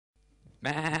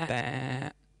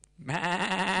I'm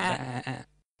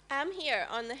here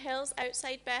on the hills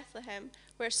outside Bethlehem,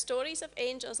 where stories of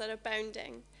angels are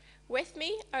abounding. With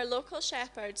me are local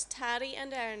shepherds Tarry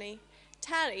and Ernie.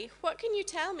 Tarry, what can you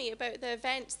tell me about the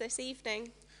events this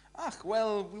evening?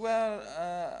 Well, we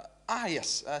were,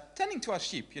 yes, tending to our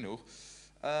sheep,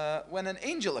 when an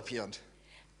angel appeared.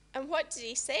 And what did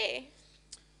he say?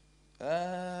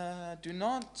 Do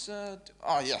not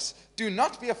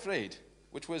be afraid,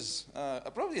 which was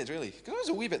appropriate, really, because I was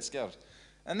a wee bit scared.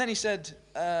 And then he said,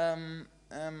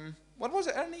 what was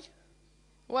it, Ernie?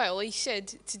 Well, he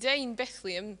said, today in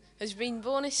Bethlehem has been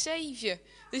born a saviour.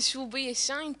 This will be a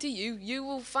sign to you. You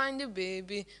will find a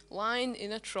baby lying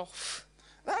in a trough.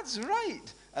 That's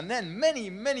right. And then many,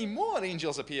 many more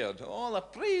angels appeared, all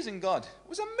praising God. It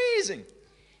was amazing.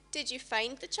 Did you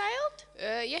find the child?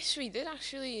 Yes, we did,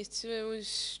 actually. It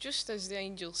was just as the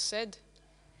angel said.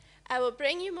 I will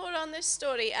bring you more on this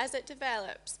story as it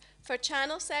develops. For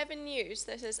Channel 7 News,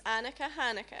 this is Annakah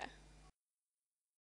Hanukkah.